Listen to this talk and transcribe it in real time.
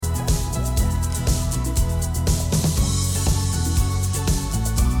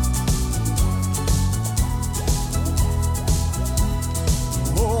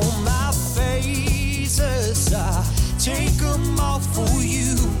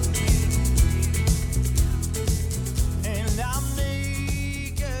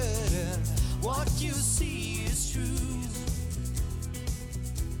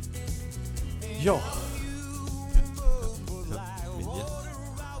Ja.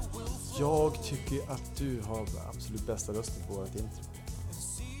 Jag tycker att du har absolut bästa rösten på vårt intro.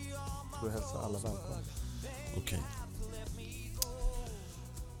 Får du hälsa alla välkomna. Okej.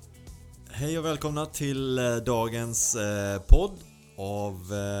 Hej och välkomna till dagens podd av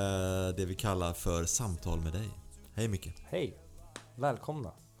det vi kallar för Samtal med dig. Hej Micke. Hej,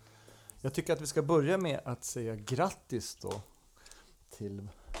 välkomna. Jag tycker att vi ska börja med att säga grattis då till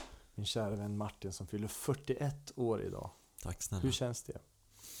min kära vän Martin som fyller 41 år idag. Tack snälla. Hur känns det?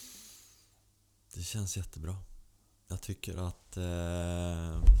 Det känns jättebra. Jag tycker att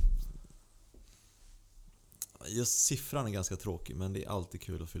just siffran är ganska tråkig, men det är alltid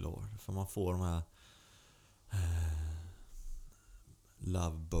kul att fylla år. För man får de här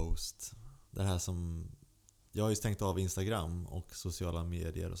love boast. Det här som jag har ju stängt av Instagram och sociala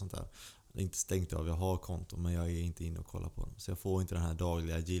medier och sånt där. Inte stängt av, jag har konto, men jag är inte inne och kollar på dem. Så jag får inte den här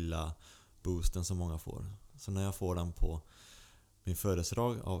dagliga gilla-boosten som många får. Så när jag får den på min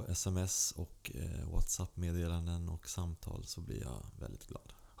födelsedag av sms och WhatsApp-meddelanden och samtal så blir jag väldigt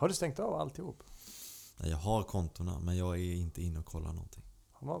glad. Har du stängt av alltihop? Nej, jag har kontona, men jag är inte inne och kollar någonting.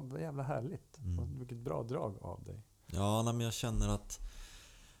 Vad jävla härligt. Vilket bra drag av dig. Ja, men jag känner att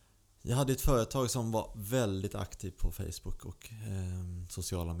jag hade ett företag som var väldigt aktivt på Facebook och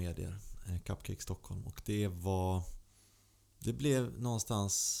sociala medier, Cupcake Stockholm, och det blev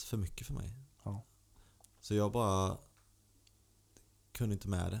någonstans för mycket för mig. Ja. Så jag bara kunde inte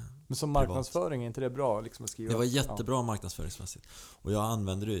med det. Men som marknadsföring, är inte det bra liksom att skriva? Det var jättebra marknadsföringsmässigt. Och jag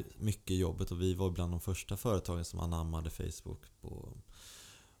använde det mycket i jobbet, och vi var bland de första företagen som anammade Facebook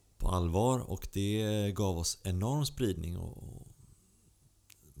på allvar, och det gav oss enorm spridning och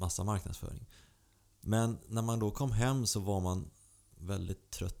massa marknadsföring. Men när man då kom hem så var man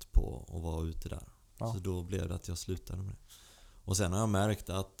väldigt trött på att vara ute där. Ja. Så då blev det att jag slutade med det. Och sen har jag märkt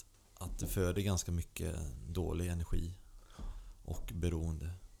att det föder ganska mycket dålig energi och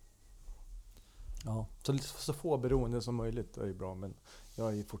beroende. Ja, så få beroende som möjligt är ju bra, men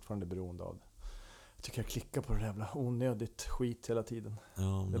jag är fortfarande beroende av det. Jag tycker jag klickar på det jävla onödigt skit hela tiden.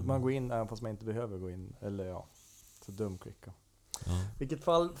 Ja, men man går in även fast man inte behöver gå in, eller ja, så dum klicka. Ja. I vilket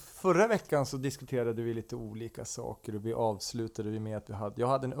fall, förra veckan så diskuterade vi lite olika saker och vi avslutade med att jag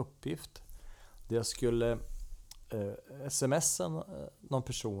hade en uppgift där jag skulle smsa någon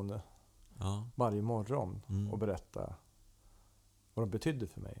person varje morgon och berätta vad de betydde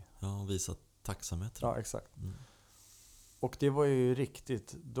för mig. Ja, och visa tacksamhet. Ja, exakt. Och det var jag ju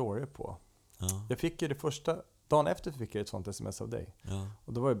riktigt dålig på. Ja. Jag fick ju det första, dagen efter fick jag ett sånt sms av dig. Ja.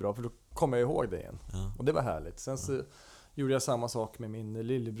 Och det var ju bra, för då kom jag ihåg det igen. Ja. Och det var härligt. Sen så gjorde jag samma sak med min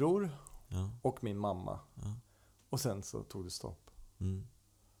lillebror och min mamma. Ja. Och sen så tog det stopp. Men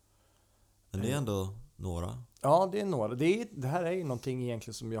det är ändå några. Ja, det är några. Det här är ju någonting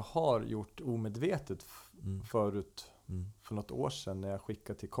egentligen som jag har gjort omedvetet förut. För något år sedan när jag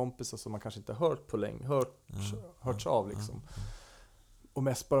skickade till kompisar som man kanske inte hört på länge. Hörts av liksom. Och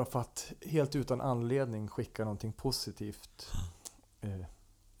mest bara för att helt utan anledning skicka någonting positivt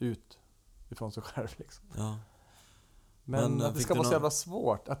ut ifrån sig själv liksom. Ja. Men att det ska vara så jävla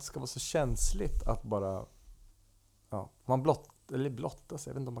svårt, att det ska vara så känsligt att bara man blottas,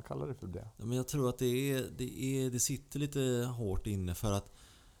 jag vet inte om man kallar det för det. Ja, men jag tror att det sitter lite hårt inne, för att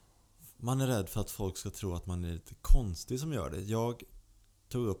man är rädd för att folk ska tro att man är lite konstig som gör det. Jag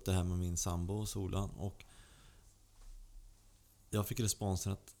tog upp det här med min sambo Solan, och jag fick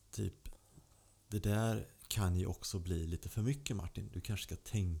responsen att typ, det där kan ju också bli lite för mycket, Martin. Du kanske ska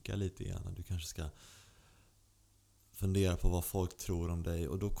tänka lite grann. Du kanske ska fundera på vad folk tror om dig.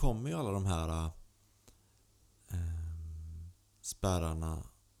 Och då kommer ju alla de här spärrarna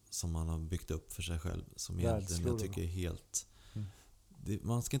som man har byggt upp för sig själv, som egentligen jag tycker är helt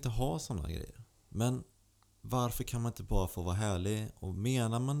man ska inte ha sådana grejer. Men varför kan man inte bara få vara härlig, och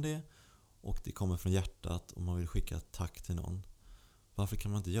menar man det och det kommer från hjärtat och man vill skicka ett tack till någon, varför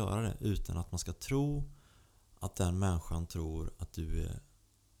kan man inte göra det utan att man ska tro att den människan tror att du är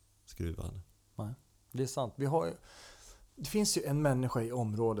skruvad? Nej, det är sant. Det finns ju en människa i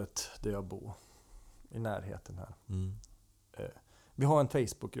området där jag bor, i närheten här. Vi har en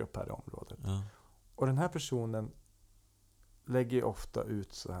Facebookgrupp här i området. Ja. Och den här personen lägger ofta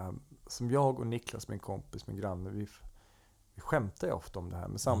ut så här, som jag och Niklas, min kompis, min granne, vi skämtar ju ofta om det här.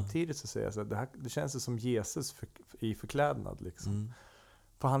 Men samtidigt så säger jag så här, det känns som Jesus i förklädnad liksom.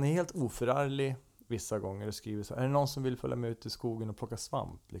 För han är helt oförarglig vissa gånger och skriver så här: är det någon som vill följa med ut i skogen och plocka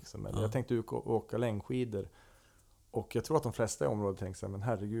svamp liksom? Eller jag tänkte åka längdskidor. Och jag tror att de flesta i området tänker så här, men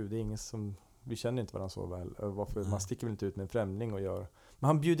herregud, det är ingen som, vi känner inte varandra så väl. Varför man sticker väl inte ut med en främling och gör. Men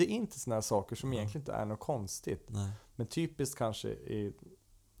han bjuder in till såna här saker som egentligen inte är något konstigt. Nej. Men typiskt kanske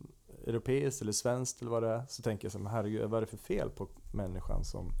europeiskt eller svenskt eller vad det är, så tänker jag så här, men herregud, vad är det för fel på människan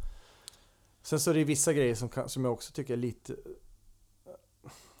som... Sen så är det vissa grejer som jag också tycker är lite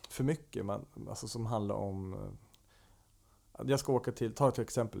för mycket, alltså som handlar om... Jag ska åka till, ta ett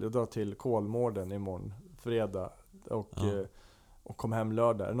exempel, jag drar till Kolmården imorgon, fredag, och kom hem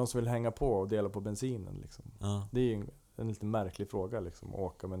lördag. Är det någon som vill hänga på och dela på bensinen? Liksom? Ja. Det är ju en lite märklig fråga, liksom, att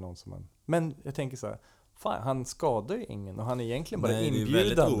åka med någon som man... Men jag tänker så här, fan, han skadar ju ingen och han är egentligen bara inbjudande. Det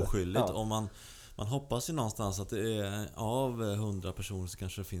är väldigt oskyldigt. Ja. Om man hoppas ju någonstans att det är, av 100 personer så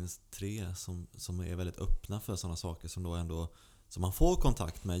kanske det finns 3 som är väldigt öppna för sådana saker som då ändå, som man får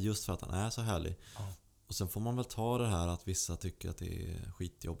kontakt med just för att han är så härlig. Ja. Och sen får man väl ta det här att vissa tycker att det är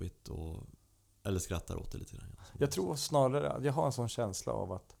skitjobbigt eller skrattar åt det lite grann. Jag tror snarare, jag har en sån känsla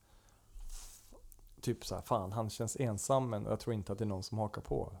av att typ så här, fan, han känns ensam, men jag tror inte att det är någon som hakar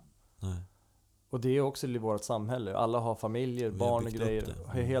på. Nej. Och det är också i vårt samhälle. Alla har familjer, barn och grejer.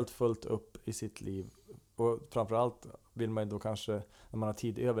 Har helt fullt upp i sitt liv. Och framförallt vill man då kanske, när man har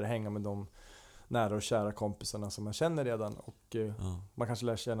tid över, hänga med de nära och kära kompisarna som man känner redan. Och man kanske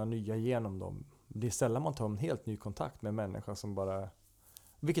lär känna nya genom dem. Det är sällan man tar en helt ny kontakt med en människa som bara...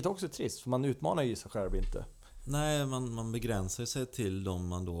 Vilket också är trist, för man utmanar ju sig själv inte. Nej, man begränsar sig till dem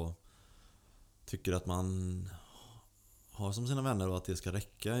man då tycker att man har som sina vänner och att det ska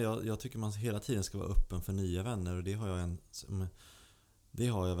räcka. Jag tycker man hela tiden ska vara öppen för nya vänner, och det har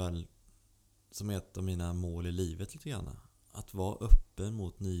jag väl som ett av mina mål i livet lite grann. Att vara öppen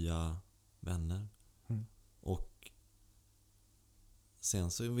mot nya vänner. Mm. Och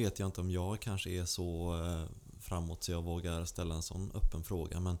sen så vet jag inte om jag kanske är så framåt så jag vågar ställa en sån öppen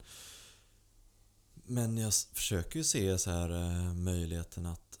fråga, men jag försöker ju se så här möjligheten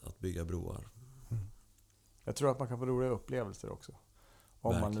att bygga broar. Mm. Jag tror att man kan få roliga upplevelser också.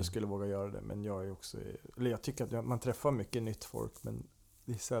 Om verkligen man nu skulle våga göra det. Men jag tycker att man träffar mycket nytt folk, men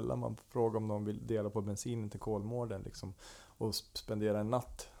det är sällan man frågar om de vill dela på bensinen till Kolmården liksom, och spendera en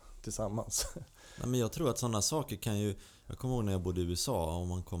natt tillsammans. Nej, men jag tror att sådana saker kan ju... Jag kommer ihåg när jag bodde i USA och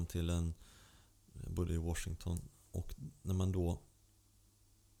man kom till jag bodde i Washington, och när man då...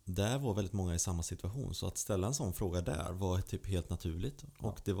 Där var väldigt många i samma situation, så att ställa en sån fråga där var typ helt naturligt. Ja.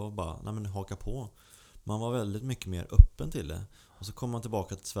 Och det var bara, nej men haka på. Man var väldigt mycket mer öppen till det. Och så kommer man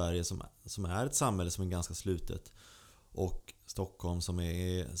tillbaka till Sverige som är ett samhälle som är ganska slutet. Och Stockholm som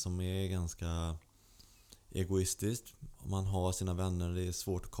är ganska egoistiskt. Man har sina vänner, det är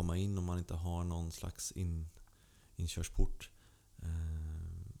svårt att komma in om man inte har någon slags inkörsport.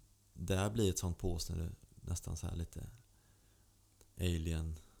 Där blir ett sånt påstående nästan så här lite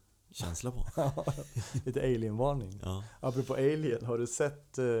alien-känsla på. Lite alien-varning. Ja. Apropå alien, har du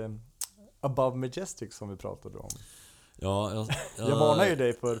sett Above Majestic som vi pratade om? Ja, jag varnar ju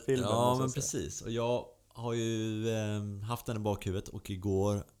dig för filmen. Ja, men precis. Och jag har ju haft den i bakhuvudet, och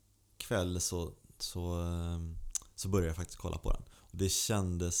igår kväll så började jag faktiskt kolla på den. Och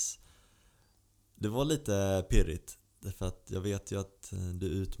det var lite pirrigt, därför att jag vet ju att du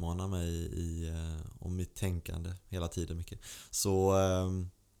utmanar mig om mitt tänkande hela tiden mycket. Så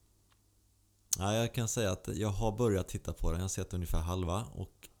jag kan säga att jag har börjat titta på den. Jag har sett ungefär halva,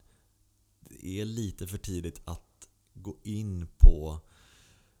 och det är lite för tidigt att gå in på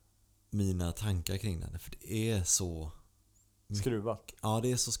mina tankar kring den, för det är så skruvat. Ja,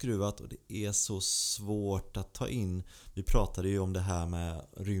 det är så skruvat, och det är så svårt att ta in. Vi pratade ju om det här med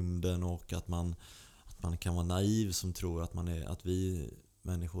rymden, och att man kan vara naiv som tror att vi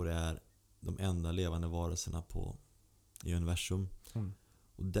människor är de enda levande varelserna i universum. Mm.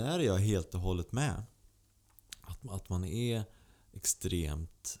 Och där är jag helt och hållet med. Att man är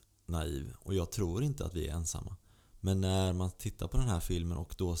extremt naiv, och jag tror inte att vi är ensamma. Men när man tittar på den här filmen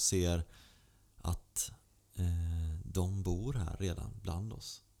och då ser att de bor här redan bland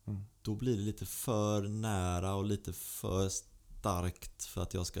oss, då blir det lite för nära och lite för starkt för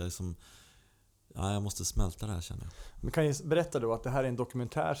att jag ska liksom... Ja, jag måste smälta det här, känner jag. Men kan jag berätta då att det här är en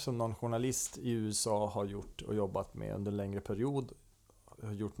dokumentär som någon journalist i USA har gjort och jobbat med under en längre period.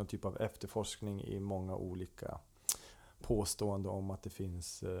 Har gjort någon typ av efterforskning i många olika påståenden om att det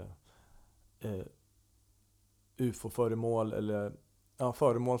finns UFO-föremål eller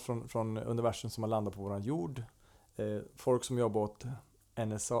föremål från universum som har landat på våran jord. Folk som jobbar åt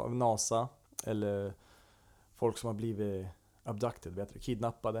NASA, eller folk som har blivit abducted,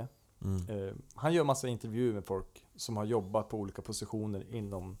 kidnappade. Han gör massa intervjuer med folk som har jobbat på olika positioner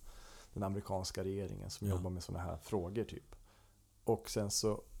inom den amerikanska regeringen som jobbar med såna här frågor typ. Och sen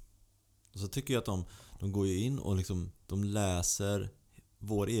så tycker jag att de går ju in och liksom, de läser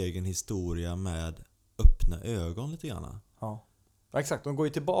vår egen historia med öppna ögon lite grann. Ja, exakt. De går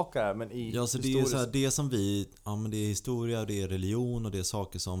ju tillbaka men i så det är så här, det som vi, men det är historia, det är religion, och det är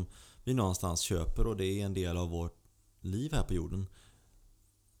saker som vi någonstans köper, och det är en del av vårt liv här på jorden.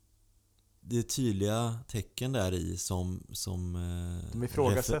 Det är tydliga tecken där i som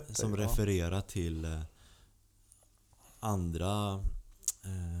refererar till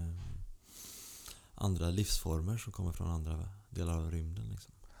andra livsformer som kommer från andra delar av rymden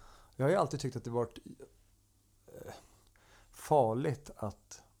liksom. Jag har ju alltid tyckt att det varit farligt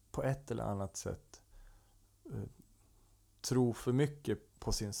att på ett eller annat sätt tro för mycket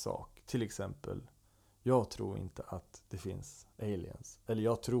på sin sak. Till exempel, jag tror inte att det finns aliens. Eller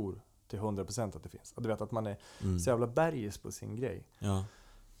jag tror till 100% att det finns. Du vet att man är så jävla bergis på sin grej. Ja.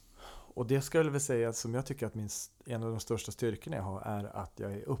 Och det skulle jag väl säga som jag tycker att en av de största styrkorna jag har är att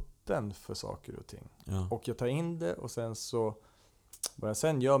jag är öppen för saker och ting. Ja. Och jag tar in det och sen så vad jag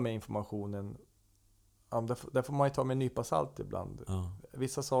sen gör med informationen, där får man ju ta med en nypa salt ibland. Ja.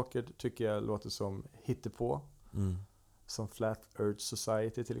 Vissa saker tycker jag låter som hittepå. Som Flat Earth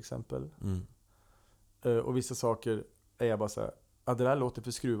Society till exempel. Och vissa saker är jag bara så här, det där låter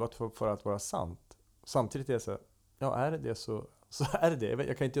för skruvat för att vara sant. Samtidigt är det så här, ja är det så är det det.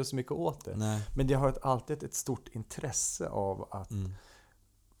 Jag kan inte göra så mycket åt det. Nej. Men jag har alltid ett stort intresse av att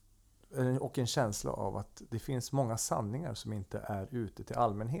och en känsla av att det finns många sanningar som inte är ute till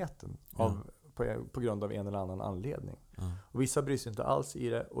allmänheten på grund av en eller annan anledning. Och vissa bryr sig inte alls i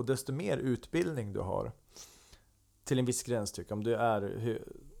det. Och desto mer utbildning du har till en viss gräns tycker jag. Om du är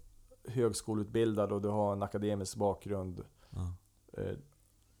högskoleutbildad och du har en akademisk bakgrund,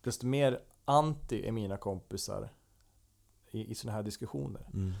 desto mer anti är mina kompisar i såna här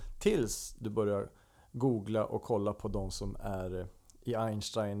diskussioner. Tills du börjar googla och kolla på de som är i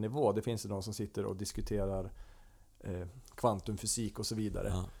Einstein-nivå. Det finns ju de som sitter och diskuterar kvantumfysik och så vidare.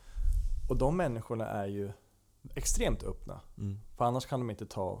 Ja. Och de människorna är ju extremt öppna. För annars kan de inte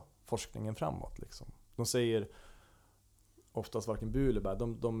ta forskningen framåt. Liksom. De säger oftast varken bu eller bä.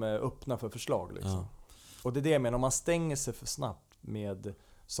 De är öppna för förslag. Liksom. Ja. Och det är det jag menar. Om man stänger sig för snabbt med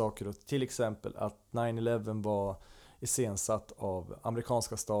saker. Och till exempel att 9/11 var iscensatt av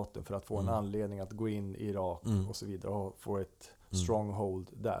amerikanska staten för att få en anledning att gå in i Irak och så vidare. Och få ett stronghold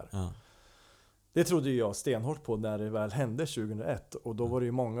där. Ja. Det trodde jag stenhårt på när det väl hände 2001. Och då var det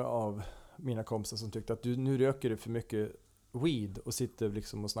ju många av mina kompisar som tyckte att nu röker du för mycket weed och sitter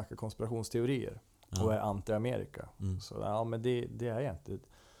liksom och snackar konspirationsteorier. Och är anti-Amerika. Så ja, men det är jag inte.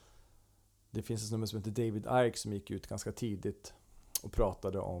 Det finns en snubbe som heter David Icke som gick ut ganska tidigt och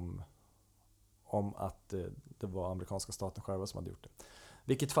pratade om att det var amerikanska staten själva som hade gjort det.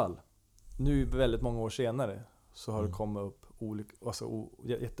 Vilket fall, nu väldigt många år senare så har det kommit upp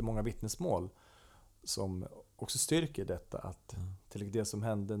jättemånga vittnesmål som också styrker detta att till det som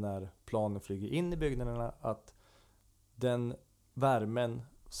hände när planen flyger in i byggnaderna, att den värmen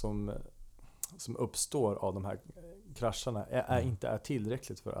som uppstår av de här krascharna inte är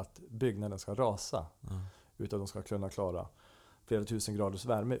tillräckligt för att byggnaden ska rasa. Utan de ska kunna klara flera tusen graders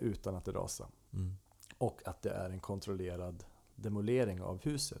värme utan att det rasar. Och att det är en kontrollerad demolering av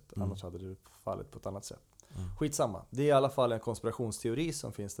huset. Annars hade det fallit på ett annat sätt. Skitsamma. Det är i alla fall en konspirationsteori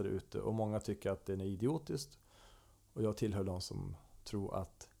som finns där ute. Och många tycker att den är idiotisk. Och jag tillhör de som tror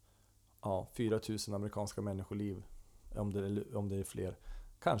att 4000 amerikanska människoliv, om det är fler,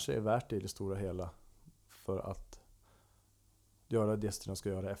 kanske är värt det i det stora hela för att göra det som de ska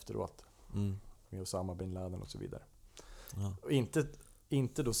göra efteråt. Med Osama bin Laden och så vidare. Och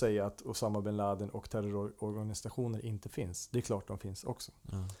inte då säga att Osama bin Laden och terrororganisationer inte finns. Det är klart de finns också.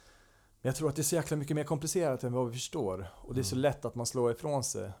 Men jag tror att det är så jäkla mycket mer komplicerat än vad vi förstår. Och det är så lätt att man slår ifrån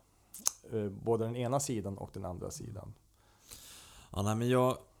sig både den ena sidan och den andra sidan. Ja, nej, men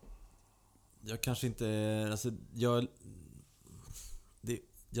jag kanske inte... Alltså,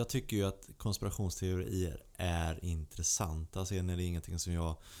 jag tycker ju att konspirationsteorier är intressanta. Sen är det ingenting som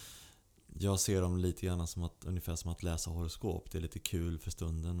jag ser dem lite grann som ungefär som att läsa horoskop. Det är lite kul för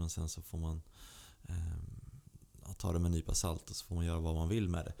stunden, men sen så får man ta det med en nypa salt och så får man göra vad man vill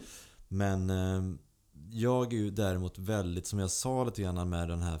med det. Men jag är ju däremot väldigt, som jag sa lite grann med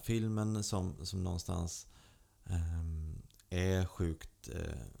den här filmen som någonstans är sjukt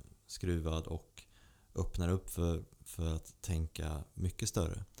skruvad och öppnar upp för att tänka mycket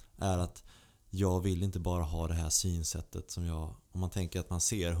större, är att jag vill inte bara ha det här synsättet som om man tänker att man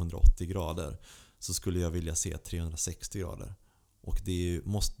ser 180 grader, så skulle jag vilja se 360 grader. Och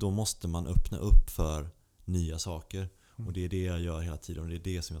då måste man öppna upp för nya saker. Och det är det jag gör hela tiden. Och det är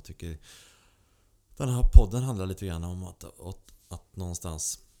det som jag tycker den här podden handlar lite grann om, att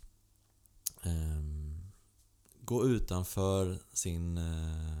någonstans gå utanför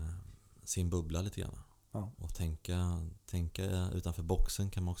sin bubbla lite grann. Och tänka utanför boxen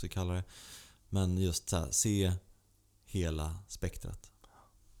kan man också kalla det. Men just så här, se hela spektrat.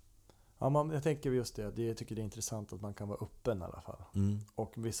 Ja, jag tänker just det. Jag tycker det är intressant att man kan vara öppen i alla fall.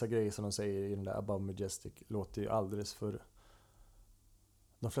 Och vissa grejer som de säger i den där Above Majestic låter ju alldeles för...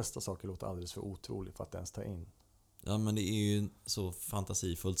 De flesta saker låter alldeles för otroligt för att ens ta in. Ja, men det är ju så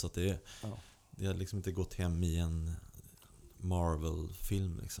fantasifullt så att det har liksom inte gått hem i en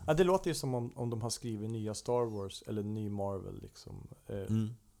Marvel-film liksom. Ja, det låter ju som om de har skrivit nya Star Wars eller ny Marvel liksom.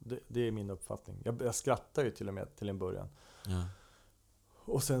 Det är min uppfattning. Jag skrattar ju till och med till en början. Ja.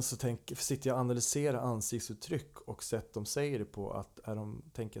 Och sen så sitter jag och analyserar ansiktsuttryck och sätt de säger det på. Att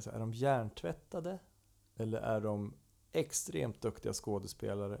är de hjärntvättade? Eller är de extremt duktiga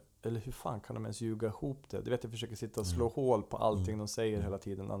skådespelare? Eller hur fan kan de ens ljuga ihop det? Du vet, jag försöker sitta och slå hål på allting de säger hela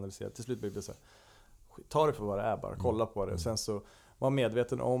tiden, analysera. Till slut blir det så här, ta det för vad det är bara, kolla på det. Sen så var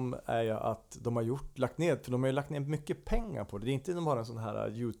medveten om är jag att de har lagt ner mycket pengar på det. Det är inte bara en sån här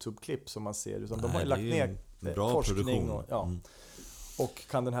YouTube-klipp som man ser, utan de har lagt ner forskning och, och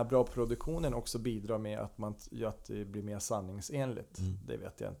kan den här bra produktionen också bidra med att det blir mer sanningsenligt? Det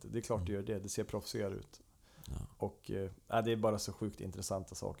vet jag inte. Det är klart det gör det. Det ser proffsigare ut. Ja. Och det är bara så sjukt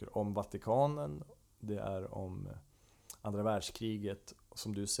intressanta saker om Vatikanen. Det är om andra världskriget,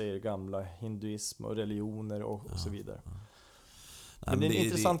 som du säger, gamla hinduism och religioner och så vidare. Ja. Men det är en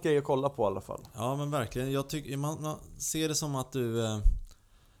intressant grej att kolla på i alla fall. Ja, men verkligen. Jag tycker man ser det som att du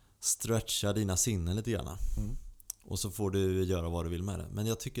stretchar dina sinnen lite grann. Och så får du göra vad du vill med det. Men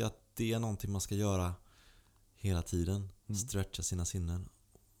jag tycker att det är någonting man ska göra hela tiden. Stretcha sina sinnen.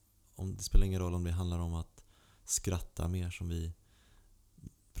 Det spelar ingen roll om det handlar om att skratta mer, som vi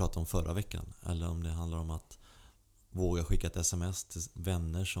pratade om förra veckan, eller om det handlar om att våga skicka ett sms till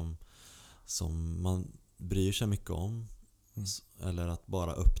vänner som man bryr sig mycket om, eller att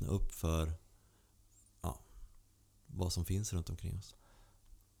bara öppna upp för vad som finns runt omkring oss.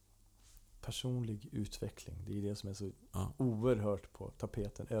 Personlig utveckling, det är det som är så oerhört på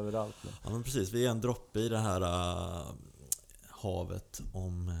tapeten överallt nu. Ja, men precis, vi är en droppe i det här havet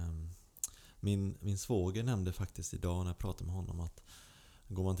om... Min svåger nämnde faktiskt idag när jag pratade med honom att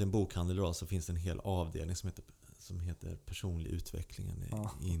går man till en bokhandel idag så finns det en hel avdelning som heter personlig utveckling,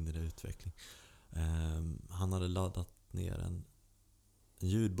 inre utveckling. Han hade laddat ner en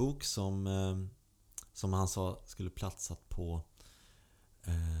ljudbok som han sa skulle platsat på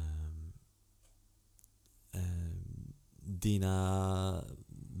dina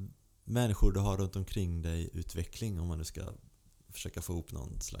människor du har runt omkring dig utveckling, om man nu ska försöka få ihop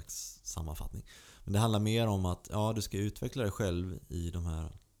någon slags sammanfattning. Men det handlar mer om att du ska utveckla dig själv i de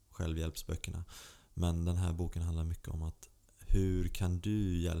här självhjälpsböckerna. Men den här boken handlar mycket om att hur kan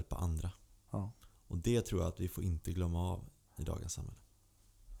du hjälpa andra? Ja. Och det tror jag att vi får inte glömma av i dagens samhälle.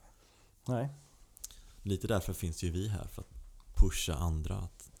 Nej. Lite därför finns ju vi här, för att pusha andra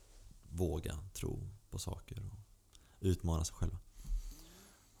att våga tro på saker och utmana sig själva.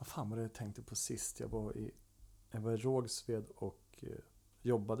 Vad fan var det jag tänkte på sist? Jag var i Rågsved och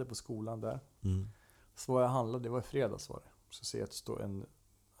jobbade på skolan där. Så var jag handlade, det var i fredags var det. Så ser jag att det står en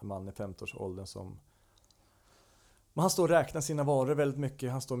man i 50-årsåldern som... Men han står och räknar sina varor väldigt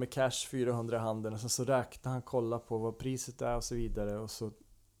mycket. Han står med cash 400 i handen. Och så räknar han, kollar på vad priset är och så vidare. Och så...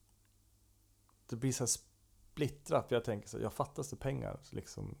 Det blir så här splittrat. För jag tänker så, jag fattas det pengar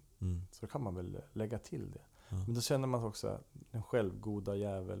liksom. Så kan man väl lägga till det. Men då känner man också en självgoda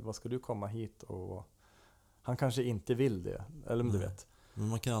jävel. Vad ska du komma hit och... Han kanske inte vill det, eller om du vet. Men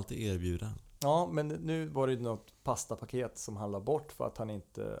man kan alltid erbjuda. Ja, men nu var det något pastapaket som handlade bort för att han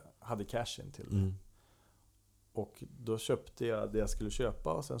inte hade cashen till det. Och då köpte jag det jag skulle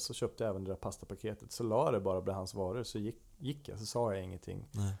köpa, och sen så köpte jag även det där pastapaketet. Så la det bara bland hans varor, så gick jag, så sa jag ingenting.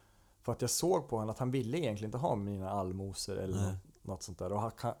 Nej. För att jag såg på honom att han ville egentligen inte ha mina allmosor eller något sånt där.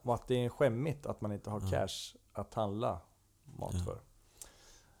 Och att det är skämmigt att man inte har cash att handla mat för.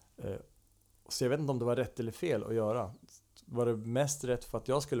 Så jag vet inte om det var rätt eller fel att göra. Var det mest rätt för att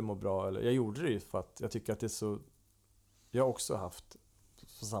jag skulle må bra? Eller jag gjorde det ju för att jag tycker att det är så... Jag har också haft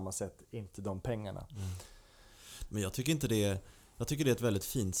på samma sätt inte de pengarna. Men jag tycker inte det... Jag tycker det är ett väldigt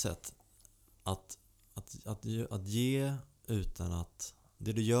fint sätt att ge utan att...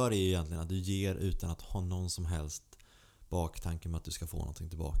 Det du gör är egentligen att du ger utan att ha någon som helst baktanke med att du ska få någonting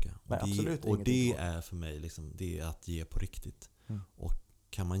tillbaka. Nej, absolut. Och det är för mig liksom, det är att ge på riktigt. Och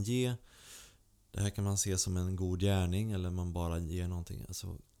kan man ge... Det här kan man se som en god gärning, eller man bara ger någonting.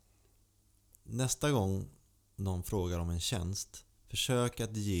 Alltså, nästa gång någon frågar om en tjänst, försök att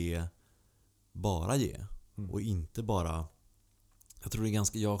bara ge. Och inte bara... Jag tror det är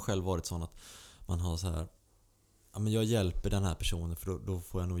ganska... Jag har själv varit sån att man har så här... Ja, men jag hjälper den här personen, för då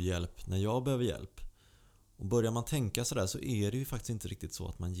får jag nog hjälp när jag behöver hjälp. Och börjar man tänka så där, så är det ju faktiskt inte riktigt så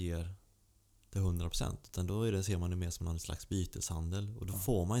att man ger till 100%. Utan då ser man det mer som någon slags byteshandel. Och då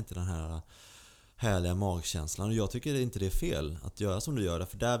får man inte den här härliga magkänslan. Och jag tycker inte det är fel att göra som du gör.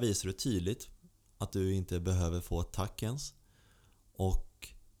 För där visar du tydligt att du inte behöver få ett tack ens. Och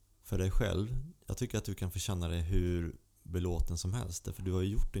för dig själv, jag tycker att du kan få känna dig hur belåten som helst. För du har ju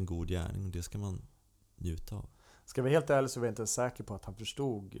gjort en god gärning och det ska man njuta av. Ska vi vara helt ärlig så var jag inte säker på att han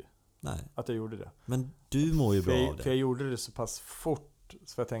förstod att jag gjorde det. Men du mår ju bra av det. För jag gjorde det så pass fort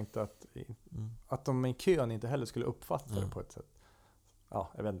så jag tänkte att de i kön inte heller skulle uppfatta det på ett sätt.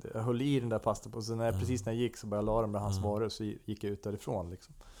 Ja, jag vet inte. Jag höll i den där pastapåsen. Precis när jag gick så bara jag la den med hans varor så gick jag ut därifrån.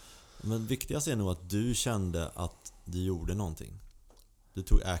 Liksom. Men viktigast är nog att du kände att du gjorde någonting. Du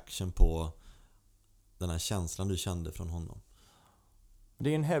tog action på den här känslan du kände från honom.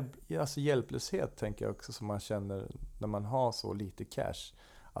 Det är en hjälplöshet tänker jag också som man känner när man har så lite cash.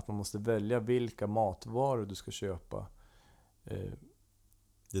 Att man måste välja vilka matvaror du ska köpa.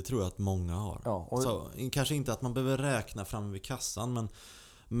 Det tror jag att många har. Ja, så, kanske inte att man behöver räkna fram vid kassan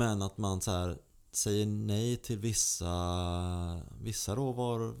men att man så här, säger nej till vissa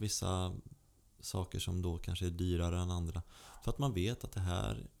råvaror, vissa saker som då kanske är dyrare än andra. För att man vet att det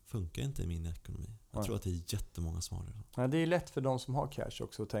här funkar inte i min ekonomi. Jag tror att det är jättemånga som har det. Ja, det är lätt för de som har cash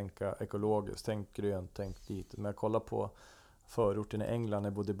också att tänka ekologiskt, tänk grönt, tänk dit. Men jag kollar på förorten i England, när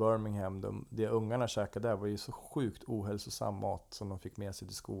jag bodde i Birmingham. Det ungarna käkade där var ju så sjukt ohälsosam mat som de fick med sig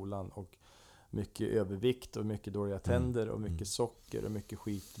till skolan. Och mycket övervikt och mycket dåliga tänder och mycket socker och mycket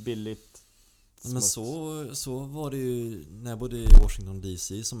skit, billigt. Men så var det ju när jag bodde i Washington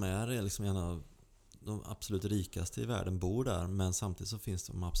DC som är liksom en av de absolut rikaste i världen bor där, men samtidigt så finns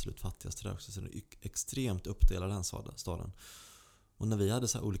de absolut fattigaste där också, så det är extremt uppdelad den staden. Och när vi hade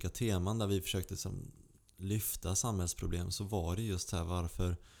så här olika teman där vi försökte liksom lyfta samhällsproblem så var det just här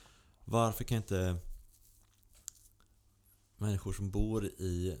varför kan inte människor som bor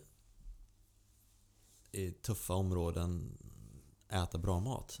i tuffa områden äta bra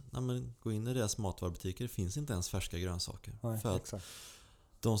mat? Nej, men gå in i deras matvarubutiker, det finns inte ens färska grönsaker. Nej, för att exakt.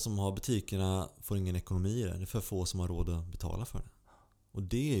 De som har butikerna får ingen ekonomi i det. Det är för få som har råd att betala för det. Och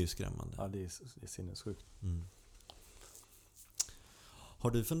det är ju skrämmande. Ja, det är sinnessjukt.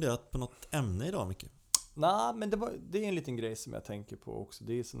 Har du funderat på något ämne idag, Micke? Nej, men det är en liten grej som jag tänker på också.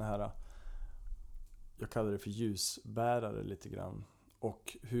 Det är såna här, jag kallar det för ljusbärare lite grann.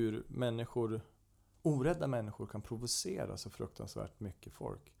 Och hur orädda människor kan provocera så fruktansvärt mycket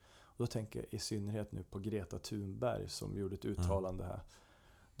folk. Och då tänker jag i synnerhet nu på Greta Thunberg som gjorde ett uttalande här.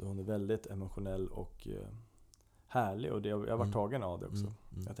 Då hon är väldigt emotionell och härlig. Och jag var tagen av det också.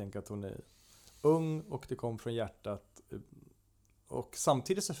 Jag tänker att hon är ung och det kom från hjärtat. Och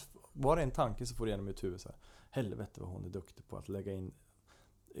samtidigt så var det en tanke som får igenom mitt huvud så här. Helvete vad hon är duktig på att lägga in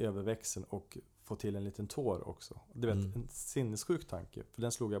överväxeln och få till en liten tår också. Du vet, en sinnessjuk tanke. För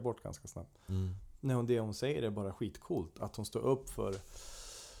den slog jag bort ganska snabbt. När det hon säger är bara skitcoolt. Att hon står upp för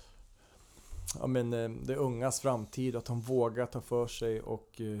det ungas framtid. Att hon vågar ta för sig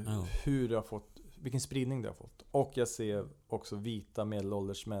och hur det har fått, vilken spridning det har fått. Och jag ser också vita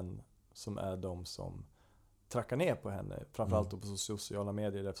medelålders män som är de som trackar ner på henne. Framförallt på sociala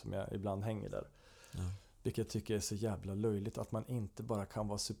medier eftersom jag ibland hänger där. Vilket jag tycker är så jävla löjligt. Att man inte bara kan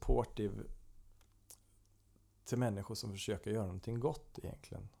vara supportive till människor som försöker göra någonting gott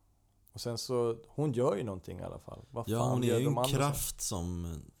egentligen. Och sen så, hon gör ju någonting i alla fall. Vad fan hon är ju en kraft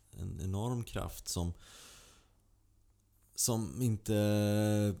en enorm kraft som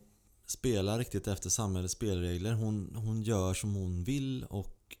inte spelar riktigt efter samhällets spelregler. Hon gör som hon vill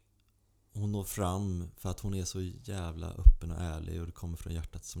och hon når fram för att hon är så jävla öppen och ärlig och det kommer från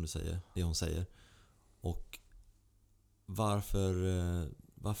hjärtat som du säger, det hon säger. Och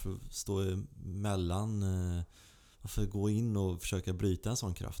varför stå emellan, varför gå in och försöka bryta en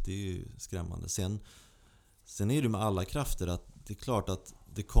sån kraft? Det är ju skrämmande. Sen är det med alla krafter att det är klart att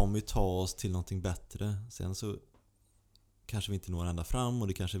det kommer ju ta oss till någonting bättre. Sen så kanske vi inte når ända fram och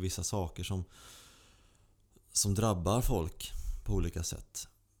det kanske är vissa saker som drabbar folk på olika sätt.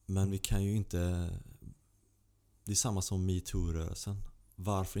 Men vi kan ju inte, det är samma som MeToo-rörelsen.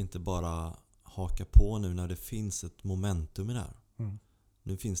 Varför inte bara haka på nu när det finns ett momentum i det här?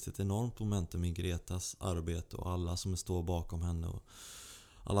 Nu finns det ett enormt momentum i Gretas arbete och alla som står bakom henne och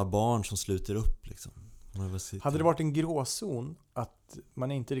alla barn som sluter upp liksom. Hade det varit en gråzon att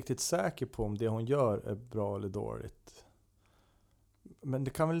man är inte riktigt säker på om det hon gör är bra eller dåligt? Men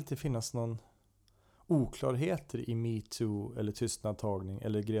det kan väl inte finnas någon oklarheter i MeToo eller tystnadtagning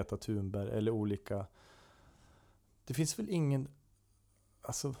eller Greta Thunberg eller olika. Det finns väl ingen,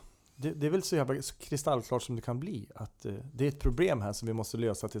 alltså det är väl så jävla kristallklart som det kan bli att det är ett problem här som vi måste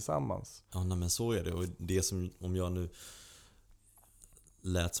lösa tillsammans. Ja, nej, men så är det. Och det som, om jag nu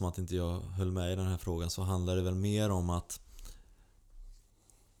lät som att inte jag höll med i den här frågan, så handlar det väl mer om att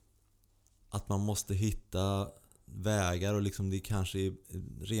man måste hitta vägar, och liksom det kanske är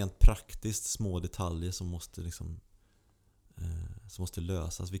rent praktiskt små detaljer som måste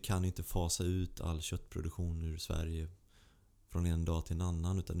lösas. Vi kan inte fasa ut all köttproduktion ur Sverige från en dag till en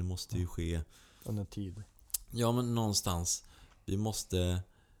annan, utan det måste ju ske under tid. Ja, men någonstans vi måste,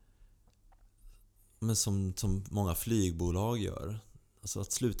 men som många flygbolag gör. Alltså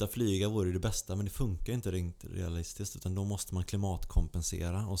att sluta flyga vore det bästa, men det funkar inte rent realistiskt, utan då måste man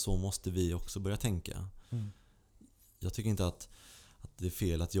klimatkompensera, och så måste vi också börja tänka. Jag tycker inte att det är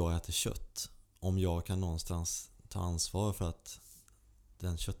fel att jag äter kött, om jag kan någonstans ta ansvar för att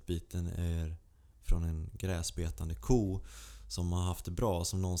den köttbiten är från en gräsbetande ko som har haft det bra,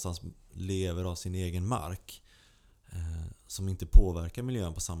 som någonstans lever av sin egen mark, som inte påverkar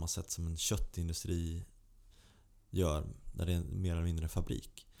miljön på samma sätt som en köttindustri gör, där det är mer eller mindre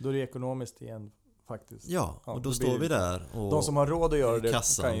fabrik. Då är det ekonomiskt igen faktiskt. Ja, och då står vi där. Och de som har råd att göra det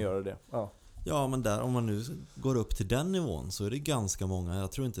kassan kan göra det. Ja, men där, om man nu går upp till den nivån, så är det ganska många.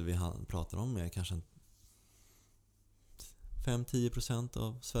 Jag tror inte vi pratar om mer, kanske 5-10%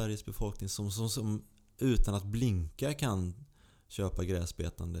 av Sveriges befolkning som utan att blinka kan köpa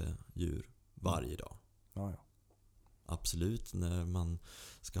gräsbetande djur varje dag. Ja. Absolut, när man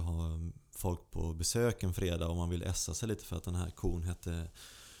ska ha folk på besök en fredag och man vill ässa sig lite för att den här kon hette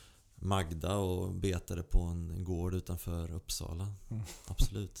Magda och betade på en gård utanför Uppsala.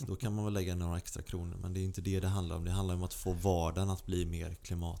 Absolut, då kan man väl lägga några extra kronor, men det är inte det handlar om. Det handlar om att få vardagen att bli mer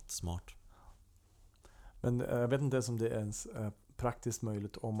klimatsmart. Men jag vet inte ens om det är ens praktiskt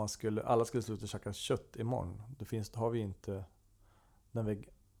möjligt om alla skulle sluta käka kött imorgon. Har vi inte den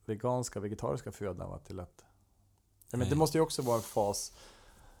vegetariska födan till att... Men det måste ju också vara en fas.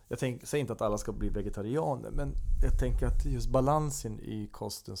 Jag säger inte att alla ska bli vegetarianer, men jag tänker att just balansen i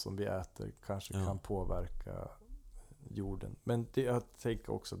kosten som vi äter kanske kan påverka jorden. Men jag tänker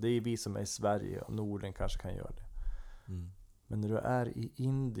också, det är vi som är i Sverige och Norden kanske kan göra det. Men när du är i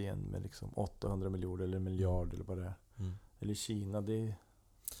Indien med liksom 800 miljoner eller miljard eller vad det är, eller Kina, det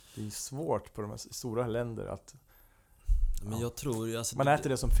är svårt på de här stora länder att... Men jag tror... Alltså, man äter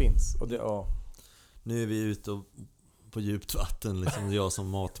det som finns. Och nu är vi ute på djupt vatten, liksom, jag som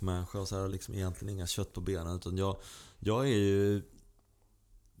matmänniska, och så här, liksom egentligen inga kött på benen, utan jag är ju...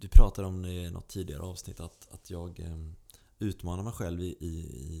 Du pratade om det i något tidigare avsnitt, att jag utmanar mig själv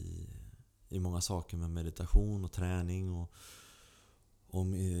i många saker med meditation och träning och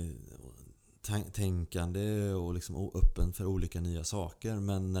tänkande och liksom öppen för olika nya saker.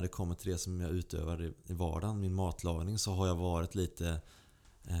 Men när det kommer till det som jag utövar i vardagen, min matlagning, så har jag varit lite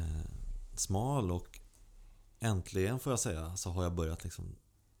smal, och äntligen, får jag säga, så har jag börjat liksom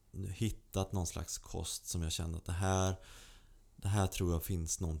hittat någon slags kost som jag känner att det här tror jag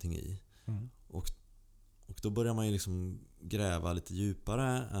finns någonting i. Och då börjar man ju liksom gräva lite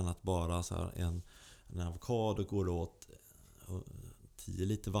djupare än att bara så här en avokado går åt 10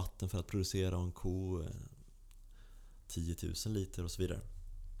 liter vatten för att producera en ko 10 000 liter och så vidare.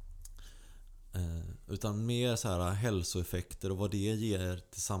 Utan mer så här hälsoeffekter och vad det ger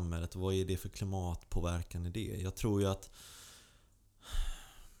till samhället och vad är det för klimatpåverkan i det. Jag tror ju att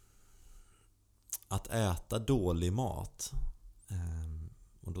äta dålig mat,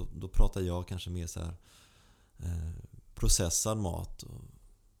 och då pratar jag kanske mer så här processad mat och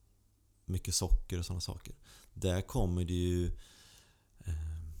mycket socker och sådana saker. Där kommer det ju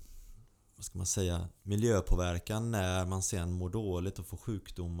vad ska man säga, miljöpåverkan när man sen mår dåligt och får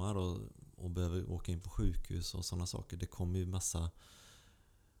sjukdomar och behöver åka in på sjukhus och sådana saker. Det kommer ju massa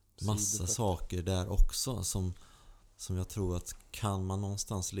saker där också som jag tror att kan man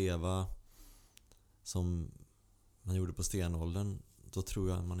någonstans leva som man gjorde på stenåldern, då tror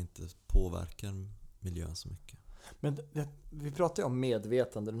jag att man inte påverkar miljön så mycket. Men vi pratar ju om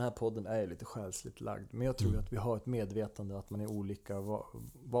medvetande. Den här podden är lite själsligt lagd. Men jag tror att vi har ett medvetande att man är olika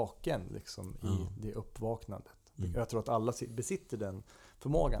vaken liksom, i det uppvaknandet. Jag tror att alla besitter den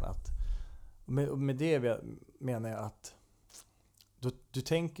förmågan att... Med det menar jag att du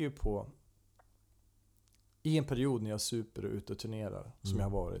tänker ju på i en period när jag super och ute och turnerar, som jag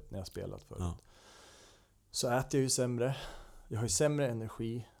har varit när jag spelat förut, så äter jag ju sämre. Jag har ju sämre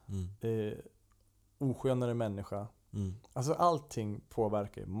energi. Oskönare människa. Alltså allting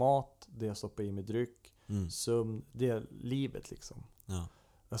påverkar. Mat, det jag stoppar i med dryck, sömn, det är livet liksom.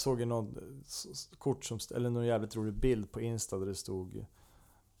 Jag såg någon kort eller någon jävligt rolig bild på Insta där det stod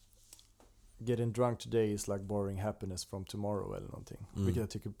 "Getting drunk today is like borrowing happiness from tomorrow" eller någonting. Vilket jag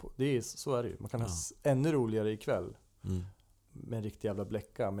tycker så är det ju. Man kan ha ännu roligare ikväll med en riktig jävla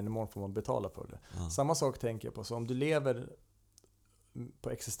bläcka, men imorgon får man betala för det. Samma sak tänker jag på. Så om du lever på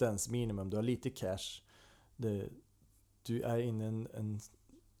existensminimum, du har lite cash. Du är inne i en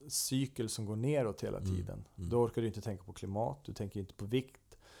cykel som går neråt hela tiden. Då orkar du inte tänka på klimat, du tänker inte på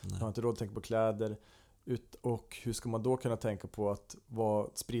vikt, du har inte råd att tänka på kläder. Och hur ska man då kunna tänka på att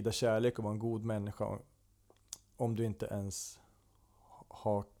sprida kärlek och vara en god människa om du inte ens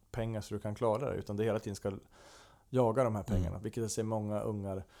har pengar så du kan klara det, utan det hela tiden ska jaga de här pengarna. Vilket jag ser många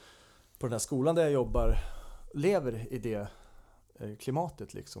ungar på den här skolan där jag jobbar lever i det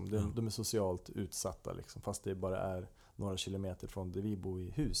klimatet liksom. De är socialt utsatta liksom, fast det bara är några kilometer från där vi bor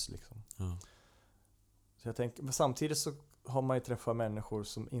i hus liksom. Så jag tänker, men samtidigt så har man ju träffat människor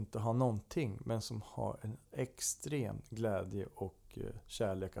som inte har någonting, men som har en extrem glädje och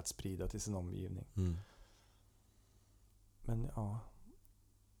kärlek att sprida till sin omgivning. Men ja,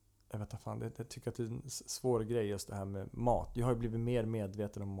 jag vet inte fan, jag tycker att det är en svår grej just det här med mat. Jag har ju blivit mer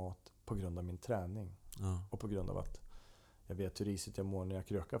medveten om mat på grund av min träning. Och på grund av att jag vet hur risigt jag mår när jag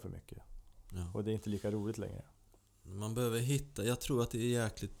krökar för mycket. Och det är inte lika roligt längre. Man behöver hitta, jag tror att det är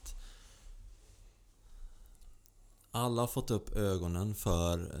jäkligt. Alla har fått upp ögonen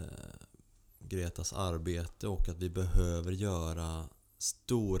för Gretas arbete och att vi behöver göra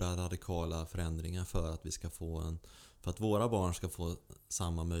stora radikala förändringar för att vi ska få för att våra barn ska få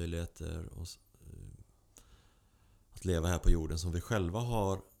samma möjligheter att leva här på jorden som vi själva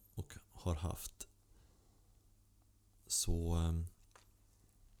har och har haft. Så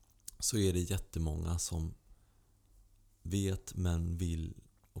är det jättemånga som vet men vill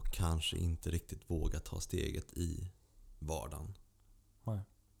och kanske inte riktigt vågar ta steget i vardagen. Nej.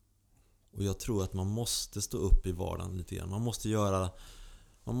 Och jag tror att man måste stå upp i vardagen lite grann. Man måste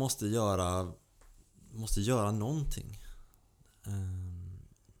göra någonting.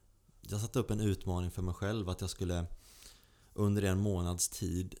 Jag satte upp en utmaning för mig själv att jag skulle under en månads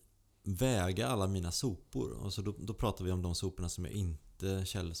tid väga alla mina sopor. Och så då pratar vi om de soporna som jag inte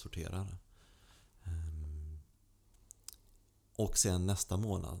källsorterar. Och sen nästa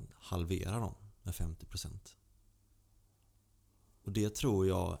månad halvera dem med 50%. Och det tror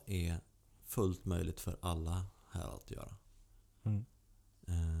jag är fullt möjligt för alla här att göra.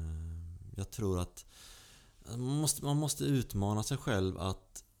 Jag tror att man måste utmana sig själv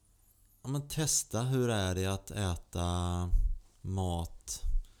att testa hur är det att äta mat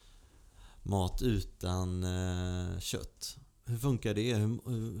utan kött. Hur funkar det? Hur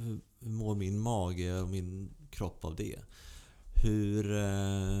mår min mage och min kropp av det?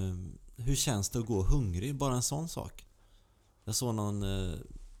 Hur känns det att gå hungrig? Bara en sån sak. Jag såg någon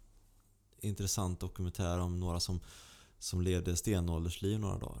intressant dokumentär om några som levde stenåldersliv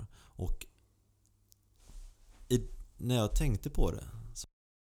några dagar. Och när jag tänkte på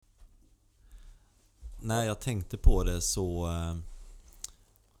det så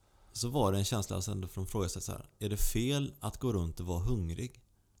var det en känsla från frågan så här: är det fel att gå runt och vara hungrig?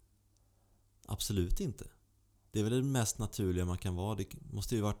 Absolut inte. Det är väl det mest naturliga man kan vara. Det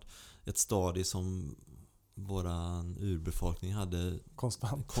måste ju varit ett stadie som våran urbefolkning hade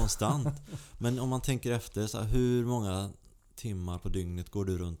konstant. Men om man tänker efter så här, hur många timmar på dygnet går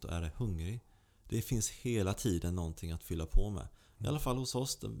du runt och är hungrig? Det finns hela tiden någonting att fylla på med. I alla fall hos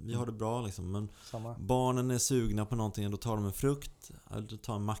oss, vi har det bra liksom. Men barnen är sugna på någonting, då tar de en frukt eller då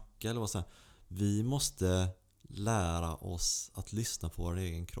tar en macka eller vad så här. Vi måste lära oss att lyssna på vår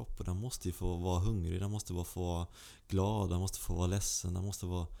egen kropp, och den måste ju få vara hungrig, den måste få vara glad, den måste få vara ledsen, den måste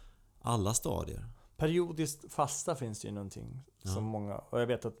vara alla stadier. Periodiskt fasta finns det ju någonting som många, och jag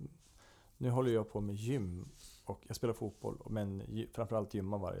vet att nu håller jag på med gym och jag spelar fotboll, men framförallt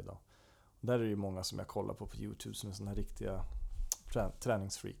gymmar varje dag. Där är det ju många som jag kollar på YouTube som är såna här riktiga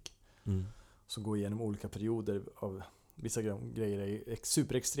träningsfreak som går igenom olika perioder av vissa grejer är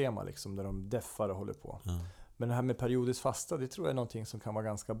superextrema liksom, där de deffar och håller på. Men det här med periodiskt fasta, det tror jag är någonting som kan vara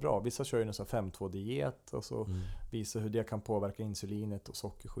ganska bra. Vissa kör ju en sån 5-2-diet och så visar hur det kan påverka insulinet och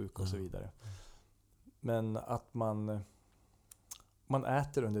sockersjuka och så vidare. Men att man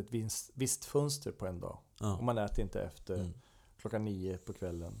äter under ett visst fönster på en dag. Och man äter inte efter 9:00 på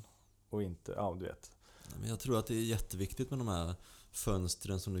kvällen och inte, du vet. Men jag tror att det är jätteviktigt med de här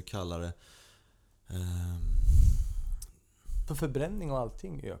fönstren som du kallar det. För förbränning och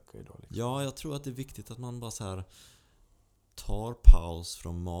allting ökar ju då liksom. Ja, jag tror att det är viktigt att man bara så här tar paus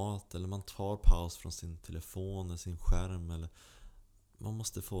från mat, eller man tar paus från sin telefon eller sin skärm, eller man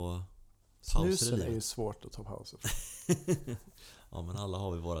måste få pauser i Snusen livet. är ju svårt att ta pauser från. Ja, men alla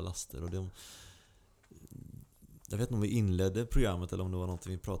har vi våra laster, och jag vet inte om vi inledde programmet eller om det var något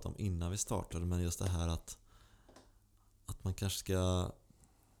vi pratade om innan vi startade, men just det här att man kanske ska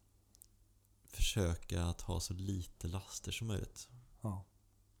försöka att ha så lite laster som möjligt. Ja.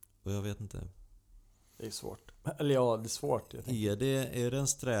 Och jag vet inte. Det är svårt. Eller ja, det är svårt. Är det en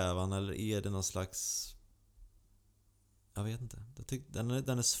strävan eller är det någon slags... Jag vet inte. Den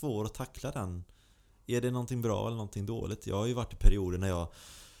är svår att tackla den. Är det någonting bra eller någonting dåligt? Jag har ju varit i perioder när jag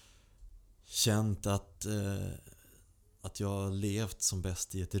känt att jag har levt som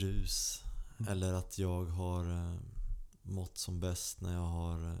bäst i ett rus. Eller att jag har mått som bäst när jag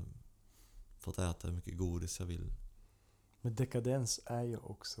har fått äta hur mycket godis jag vill. Men dekadens är ju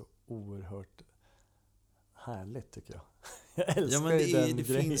också oerhört härligt, tycker jag. Jag älskar det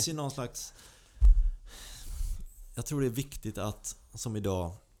finns ju någon slags... Jag tror det är viktigt att, som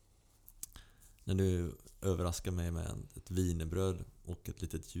idag, när du överraskar mig med ett wienerbröd och ett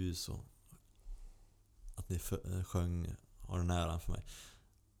litet ljus och att ni sjöng Har den äran för mig.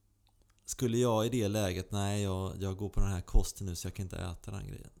 Skulle jag i det läget, nej jag går på den här kosten nu så jag kan inte äta den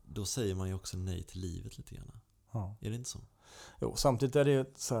grejen. Då säger man ju också nej till livet lite grann. Ja. Är det inte så? Jo, samtidigt är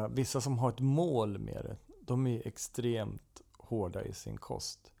det så här, vissa som har ett mål med det, de är extremt hårda i sin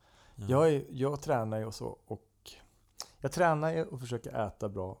kost. Ja. Jag tränar ju jag tränar ju och försöker äta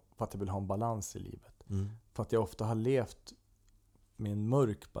bra för att jag vill ha en balans i livet. För att jag ofta har levt med en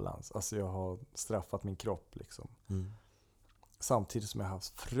mörk balans. Alltså jag har straffat min kropp liksom. Samtidigt som jag har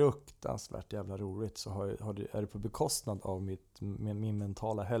haft fruktansvärt jävla roligt så är det på bekostnad av min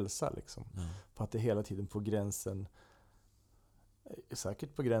mentala hälsa liksom. För att det är hela tiden på gränsen,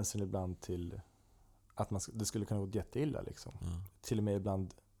 säkert på gränsen ibland till att det skulle kunna gå jätteilla liksom. Till och med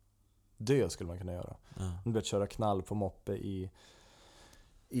ibland dö skulle man kunna göra. Man börjat köra knall på moppe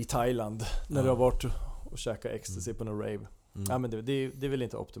i Thailand när du har varit och käkat ecstasy på någon rave. Ja, men det är väl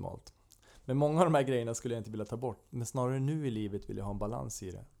inte optimalt. Men många av de här grejerna skulle jag inte vilja ta bort. Men snarare nu i livet vill jag ha en balans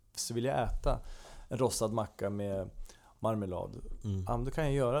i det. Så vill jag äta en rostad macka med marmelad. Ja, då kan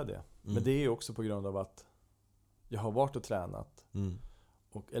jag göra det. Men det är ju också på grund av att jag har varit och tränat.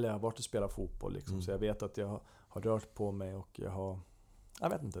 Eller jag har varit och spelat fotboll liksom. Så jag vet att jag har rört på mig och jag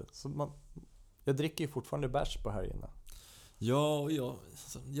vet inte. Så jag dricker ju fortfarande bärs på helgerna. Ja,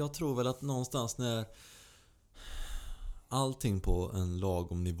 jag tror väl att någonstans när allting på en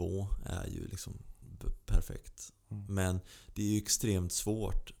lagom nivå är ju liksom perfekt. Men det är ju extremt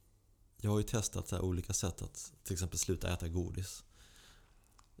svårt. Jag har ju testat så här olika sätt att till exempel sluta äta godis.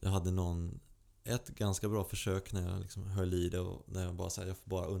 Jag hade ett ganska bra försök när jag liksom höll i det och när jag bara så här, jag får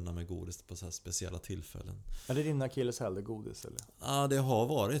bara unna mig godis på så här speciella tillfällen. Är det din akilleshäl, godis eller? Ja, det har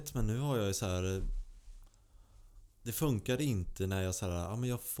varit, men nu har jag ju så här. Det funkade inte när jag så här, ja men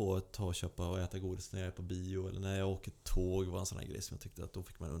jag får ta och köpa och äta godis när jag är på bio eller när jag åker tåg, var en sån här grej som jag tyckte att då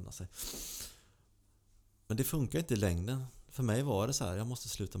fick man unna sig. Men det funkar inte i längden. För mig var det så här, jag måste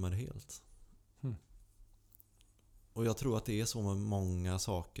sluta med det helt. Och jag tror att det är så med många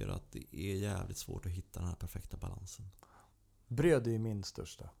saker att det är jävligt svårt att hitta den här perfekta balansen. Bröd är ju min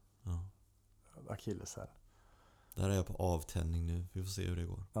största akilleshäl. Där är jag på avtändning nu. Vi får se hur det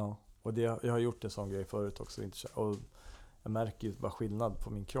går. Ja, och jag har gjort en sån grej förut också. Och jag märker ju bara skillnad på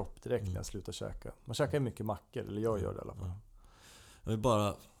min kropp direkt när jag slutar käka. Man käkar ju mycket mackor, eller jag gör det i alla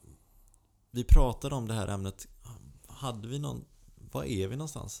fall. Vi pratade om det här ämnet. Var är vi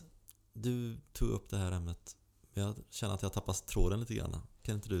någonstans? Du tog upp det här ämnet. Jag känner att jag tappat tråden lite grann.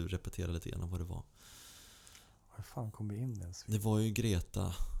 Kan inte du repetera lite grann vad det var? Var fan kom vi in ens? Det var ju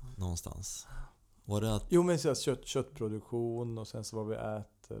Greta någonstans. Var det att... Jo, men så köttproduktion och sen så vad vi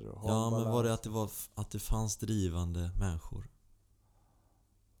äter och men var det att det fanns drivande människor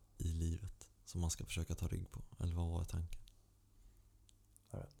i livet som man ska försöka ta rygg på? Eller vad var tanken?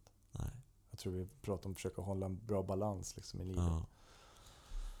 Jag vet. Nej. Jag tror vi pratar om att försöka hålla en bra balans liksom i livet.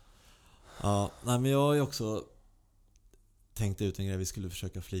 Ja, nej, men jag har ju också tänkt ut en grej vi skulle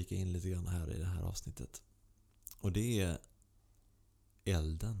försöka flika in lite grann här i det här avsnittet. Och det är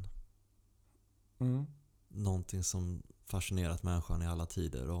elden. Någonting som fascinerat människan i alla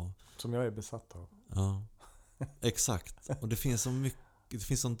tider. Och, som jag är besatt av. Ja, exakt. Och det finns så mycket, det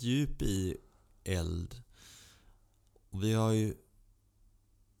finns sånt djup i eld. Och vi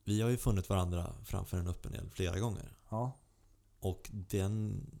har ju funnit varandra framför en öppen eld flera gånger. Ja. Och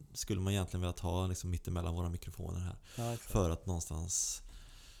den skulle man egentligen vilja ta liksom mittemellan våra mikrofoner här. Ja, för att någonstans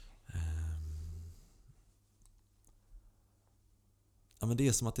ja, men det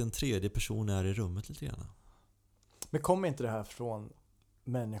är som att en tredje person är i rummet lite grann. Men kommer inte det här från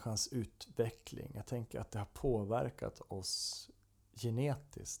människans utveckling? Jag tänker att det har påverkat oss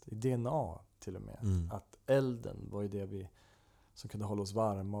genetiskt, i DNA till och med. Att elden var ju det som kunde hålla oss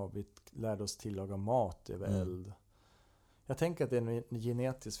varma och vi lärde oss tillaga mat över eld. Jag tänker att det är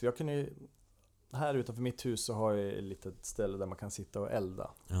genetiskt, för jag kunde ju, här utanför mitt hus så har jag ett litet ställe där man kan sitta och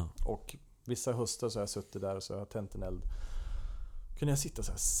elda. Ja. Och vissa höstar så har jag suttit där och så har jag tänt en eld. kunde jag sitta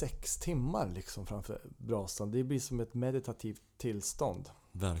så här 6 timmar liksom framför brasan. Det blir som ett meditativt tillstånd.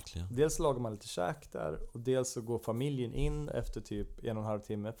 Verkligen. Dels lagar man lite käk där och dels så går familjen in efter typ 1,5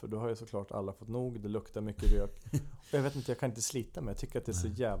 timme, för då har ju såklart alla fått nog, det luktar mycket rök. Och jag vet inte, jag kan inte slita med. Jag tycker att det är så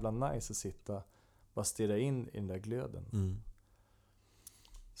jävla nice att sitta bara stirra in i den där glöden. Mm.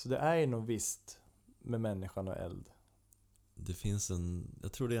 Så det är ju något visst med människan och eld. Det finns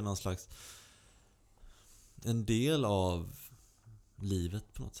jag tror det är någon slags en del av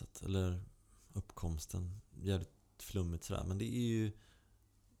livet på något sätt, eller uppkomsten, jävligt flummigt sådär, men det är ju,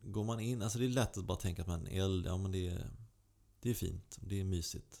 går man in, alltså det är lätt att bara tänka att man eld, ja men det är fint, det är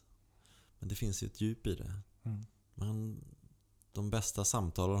mysigt, men det finns ju ett djup i det. De bästa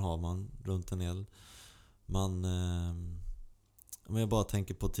samtalen har man runt en eld. Om jag bara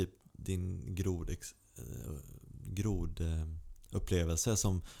tänker på typ din upplevelse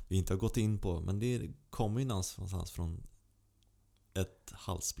som vi inte har gått in på, men det kommer ju någonstans från ett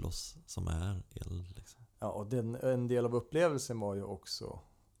halsbloss som är eld liksom. Ja, och en del av upplevelsen var ju också,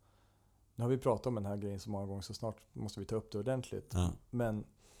 nu har vi pratat om den här grejen så många gånger så snart måste vi ta upp det ordentligt. Ja. Men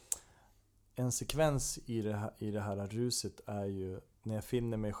en sekvens i det här ruset är ju när jag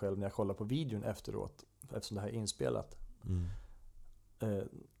finner mig själv när jag kollar på videon efteråt, eftersom det här är inspelat.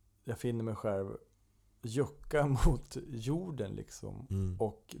 Jag finner mig själv jucka mot jorden liksom.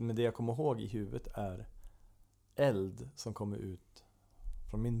 Och med det jag kommer ihåg i huvudet är eld som kommer ut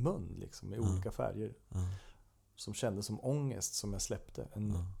från min mun liksom, i olika färger. Som kändes som ångest som jag släppte.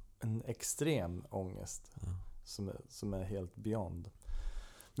 En extrem ångest som är helt beyond.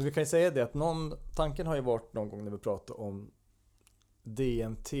 Men vi kan ju säga det att tanken har ju varit någon gång när vi pratar om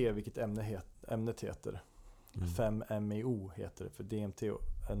DMT, vilket ämnet heter. 5-MeO heter det, för DMT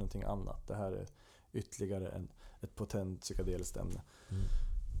är någonting annat. Det här är ytterligare ett potent psykedeliskt ämne.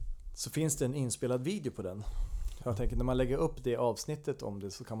 Så finns det en inspelad video på den. Jag tänker när man lägger upp det avsnittet om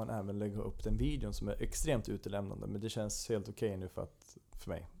det så kan man även lägga upp den videon som är extremt utelämnande, men det känns helt okej nu för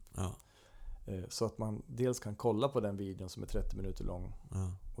mig. Ja. Så att man dels kan kolla på den videon som är 30 minuter lång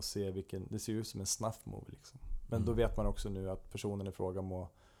och se det ser ut som en snuff movie liksom. Men då vet man också nu att personen i fråga mår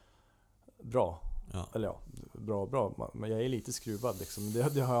bra. Ja. Eller ja, bra. Men jag är lite skruvad liksom.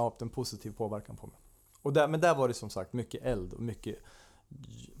 Det har haft en positiv påverkan på mig. Men där var det som sagt mycket eld och mycket,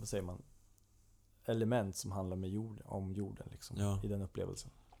 vad säger man, element som handlar om jorden liksom, i den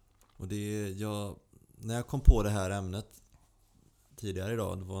upplevelsen. Och när jag kom på det här ämnet tidigare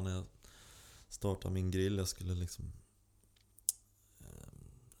idag, det var när jag startade min grill. Jag skulle liksom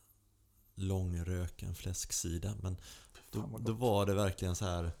långröka en fläsksida, men då var det verkligen så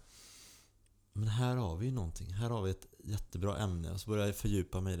här, men här har vi någonting. Här har vi ett jättebra ämne. Och så började jag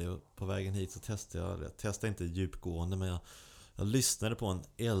fördjupa mig i det. Och på vägen hit så testade inte djupgående, men jag lyssnade på en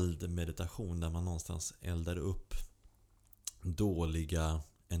eldmeditation där man någonstans eldar upp dåliga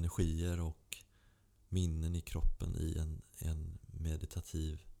energier och minnen i kroppen i en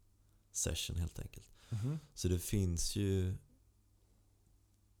meditativ session helt enkelt. Så det finns ju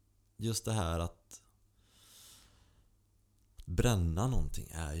just det här att bränna någonting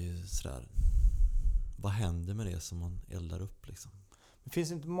är ju sådär, vad händer med det som man eldar upp liksom? Det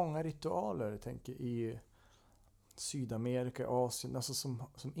finns inte många ritualer, jag tänker, i Sydamerika, Asien, alltså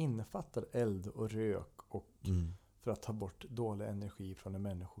som innefattar eld och rök och för att ta bort dålig energi från en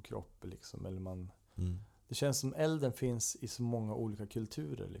människokropp liksom, eller det känns som elden finns i så många olika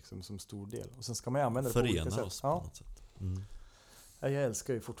kulturer liksom, som stor del. Och sen ska man använda det på olika sätt. Oss på något sätt. Ja, jag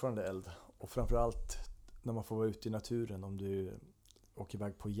älskar ju fortfarande eld. Och framförallt när man får vara ute i naturen, om du åker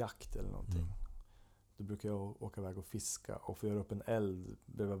iväg på jakt eller någonting. Då brukar jag åka iväg och fiska och få göra upp en eld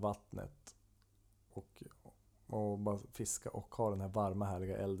bredvid vattnet. Och bara fiska och ha den här varma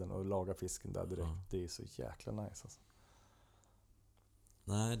härliga elden och laga fisken där direkt. Det är så jäkla nice alltså.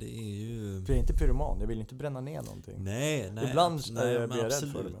 Nej, det är ju... För jag är inte pyroman, jag vill inte bränna ner någonting. Nej, ibland är jag rädd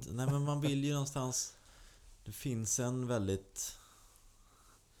absolut. för det. Nej, men man vill ju någonstans... Det finns en väldigt...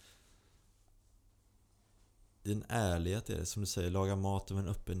 Det är en ärlighet i det. Som du säger, laga mat över en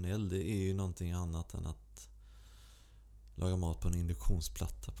öppen eld, det är ju någonting annat än att laga mat på en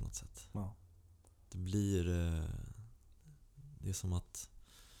induktionsplatta på något sätt. Ja. Det blir... Det är som att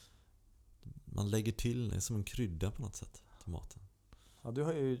man lägger till, det är som en krydda på något sätt till maten. Ja, du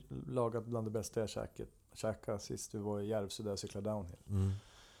har ju lagat bland det bästa jag käkade sist du var i Järvsö där och cyklade downhill.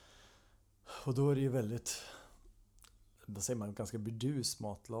 Och då är det ju väldigt, vad säger man, ganska burdus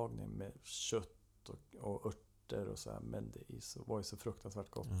matlagning med kött och örter och så här, men det var ju så fruktansvärt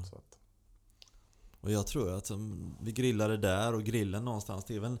gott. Så att... Och jag tror att vi grillade där, och grillen någonstans,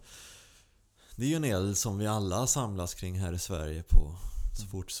 det är ju en eld som vi alla samlas kring här i Sverige på så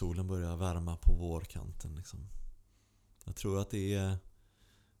fort solen börjar värma på vårkanten liksom. Jag tror att det är...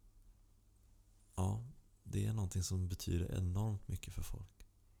 Ja, det är någonting som betyder enormt mycket för folk.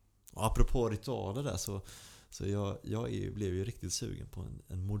 Och apropå ritualer där så blev ju riktigt sugen på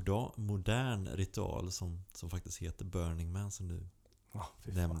en modern ritual som faktiskt heter Burning Man, som du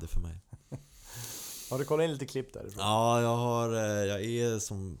nämnde för mig. Har du kollat in lite klipp därifrån? Ja, jag är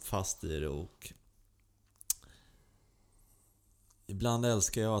som fast i det, och ibland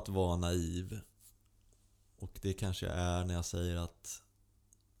älskar jag att vara naiv. Och det kanske jag är när jag säger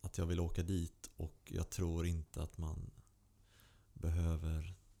att jag vill åka dit, och jag tror inte att man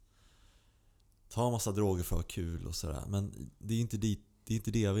behöver ta massa droger för att ha kul och sådär. Men det är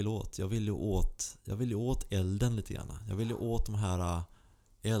inte det jag vill åt. Jag vill ju åt elden lite grann. Jag vill ju åt de här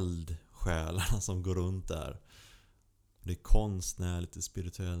eldsjälarna som går runt där. Det är konstnärligt, det är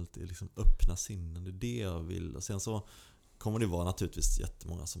spirituellt, det är liksom öppna sinnen. Det är det jag vill. Och sen så kommer det vara naturligtvis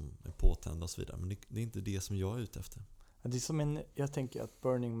jättemånga som är påtända och så vidare. Men det är inte det som jag är ute efter. Det är som jag tänker att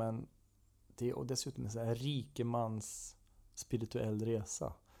Burning Man, det är och dessutom en sån här rikemans spirituell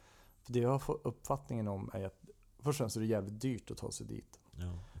resa. För det jag har fått uppfattningen om är att först och främst är det jävligt dyrt att ta sig dit.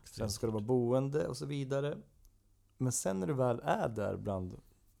 Ja, sen ska det vara boende och så vidare. Men sen när du väl är där bland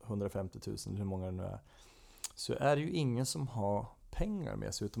 150 000, hur många det nu är, så är det ju ingen som har pengar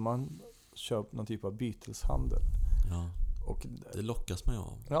med sig, utan man köper någon typ av byteshandel. Ja, och det lockas man ju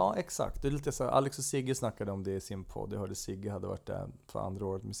av. Ja, exakt. Det är lite så här, Alex och Sigge snackade om det i sin podd. Jag hörde Sigge hade varit där för andra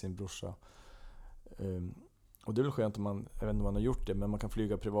året med sin brorsa. Och det är väl skönt om man, jag vet inte om man har gjort det, men man kan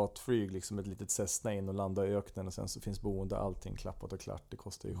flyga privatflyg, liksom ett litet Cessna in och landa i öknen, och sen så finns boende, allting klappat och klart. Det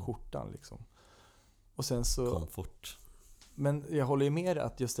kostar ju skjortan liksom. Och sen så... Komfort. Men jag håller ju med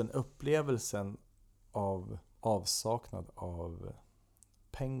att just den upplevelsen av avsaknad av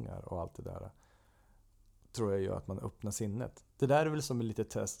pengar och allt det där, tror jag gör att man öppnar sinnet. Det där är väl som ett litet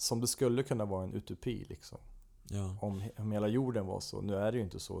test, som det skulle kunna vara en utopi liksom. Ja. Om hela jorden var så. Nu är det ju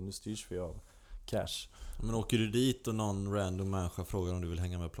inte så, nu styrs vi av cash. Men åker du dit och någon random människa frågar om du vill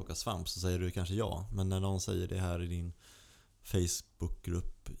hänga med och plocka svamp, så säger du kanske ja. Men när någon säger det här i din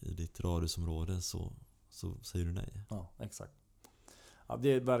Facebookgrupp i ditt radhusområde, så säger du nej. Ja, exakt. Ja,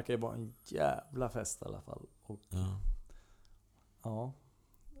 det verkar ju vara en jävla fest i alla fall. Och ja,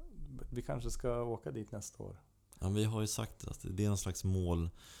 vi kanske ska åka dit nästa år. Ja, vi har ju sagt att det är någon slags mål.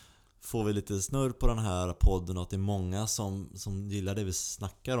 Får vi lite snurr på den här podden och att det är många som gillar det vi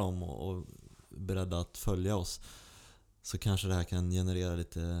snackar om och beredda att följa oss, så kanske det här kan generera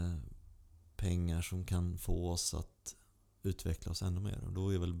lite pengar som kan få oss att utveckla oss ännu mer. Och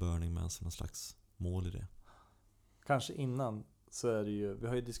då är väl Burning Man som en slags mål i det. Kanske innan så är det ju, vi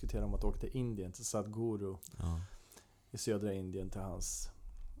har ju diskuterat om att åka till Indien, till Sadhguru i södra Indien, till hans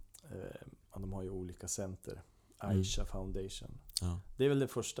de har ju olika center, Aisha Foundation. Ja. Det är väl den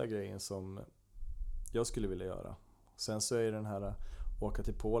första grejen som jag skulle vilja göra. Sen så är den här åka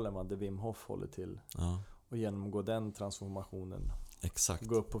till Polen, där Wim Hof håller till, och genomgå den transformationen. Exakt.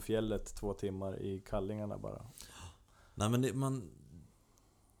 Gå upp på fjället 2 timmar i kallingarna bara. Nej, men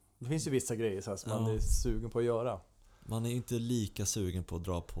det finns ju vissa grejer så här, som man är sugen på att göra. Man är inte lika sugen på att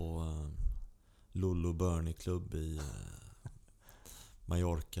dra på Lollo Bernie Club i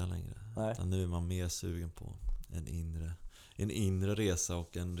Mallorca längre. Utan nu är man mer sugen på en inre resa,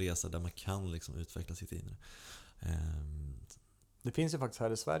 och en resa där man kan liksom utveckla sitt inre. Det finns ju faktiskt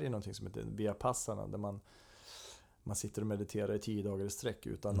här i Sverige någonting som heter Vipassana, där man sitter och mediterar i 10 dagar i sträck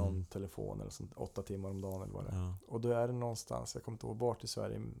utan någon telefon eller sånt, 8 timmar om dagen eller vad det är. Ja. Och då är det någonstans, jag kommer inte ihåg vart i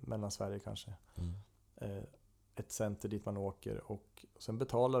Sverige, mellan Sverige kanske, ett center dit man åker, och sen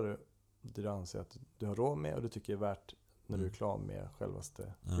betalar du det du anser att du har råd med och du tycker är värt när du är klar med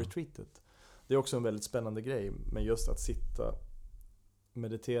självaste retreatet. Det är också en väldigt spännande grej, men just att sitta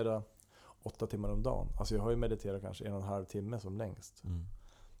meditera 8 timmar om dagen. Alltså jag har ju mediterat kanske 1,5 timme som längst.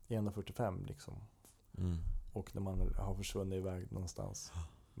 1,45 liksom. Och när man har försvunnit iväg någonstans.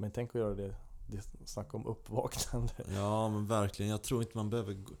 Men tänk att göra det snacka om uppvaknande. Ja, men verkligen. Jag tror inte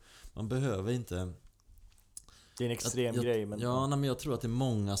man behöver inte. Det är en extrem grej. Men men jag tror att det är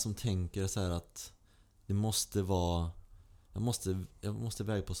många som tänker så här att det måste vara, jag måste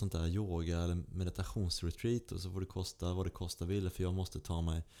iväg på sånt där yoga eller meditationsretreat, och så får det kosta vad det kostar vill, för jag måste ta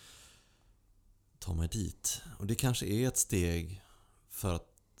mig dit. Och det kanske är ett steg för att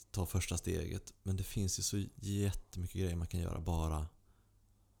ta första steget, men det finns ju så jättemycket grejer man kan göra bara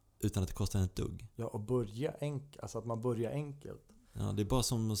utan att det kostar ett dugg. Ja, och börja enkelt, alltså att man börjar enkelt. Ja, det är bara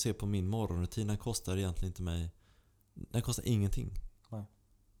som att se på min morgonrutin. Den kostar egentligen inte mig, den kostar ingenting. Nej.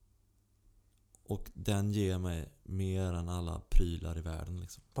 Och den ger mig mer än alla prylar i världen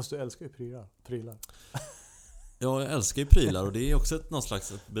liksom. Fast du älskar ju prylar. Ja, jag älskar ju prylar och det är också någon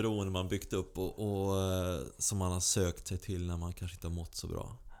slags ett beroende man byggt upp och som man har sökt sig till när man kanske inte har mått så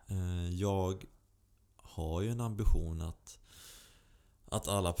bra. Jag har ju en ambition att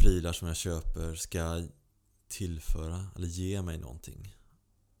alla prylar som jag köper ska tillföra eller ge mig någonting.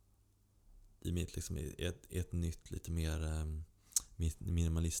 I mitt liksom ett nytt lite mer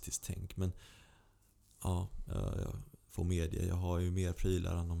minimalistiskt tänk. Men ja, jag får medge, jag har ju mer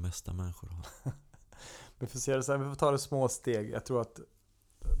prylar än de mesta människor har. Vi får se det så här, vi får ta det små steg. Jag tror att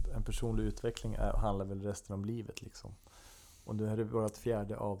en personlig utveckling handlar väl resten om livet liksom. Och det här är vårt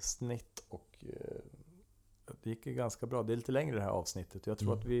 4:e avsnitt och det gick ju ganska bra. Det är lite längre det här avsnittet. Jag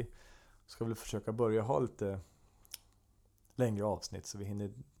tror att vi ska väl försöka börja ha lite längre avsnitt så vi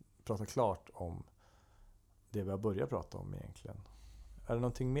hinner prata klart om det vi har börjat prata om egentligen. Är det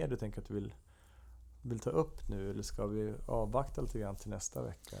någonting mer du tänker att du vill ta upp nu eller ska vi avvakta lite grann till nästa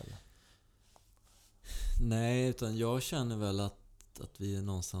vecka? Eller? Nej, utan jag känner väl att vi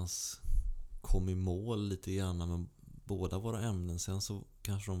någonstans kom i mål lite grann med båda våra ämnen. Sen så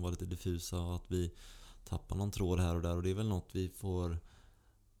kanske de var lite diffusa och att vi tappar någon tråd här och där. Och det är väl något vi får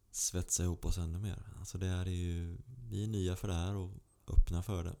svetsa ihop oss ännu mer. Alltså det är ju, vi är nya för det här och öppna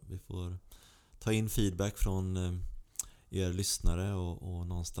för det. Vi får ta in feedback från er lyssnare och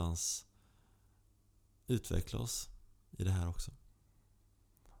någonstans utveckla oss i det här också.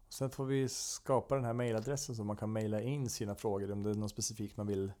 Sen får vi skapa den här mailadressen så man kan mejla in sina frågor om det är något specifikt man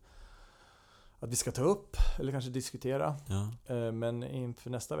vill att vi ska ta upp eller kanske diskutera. Ja. Men inför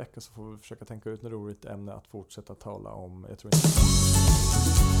nästa vecka så får vi försöka tänka ut något roligt ämne att fortsätta tala om. Jag tror inte...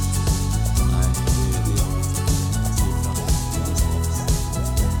 Nej, det är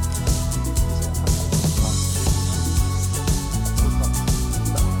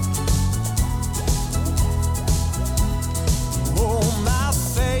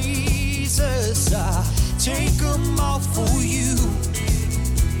take them off for you.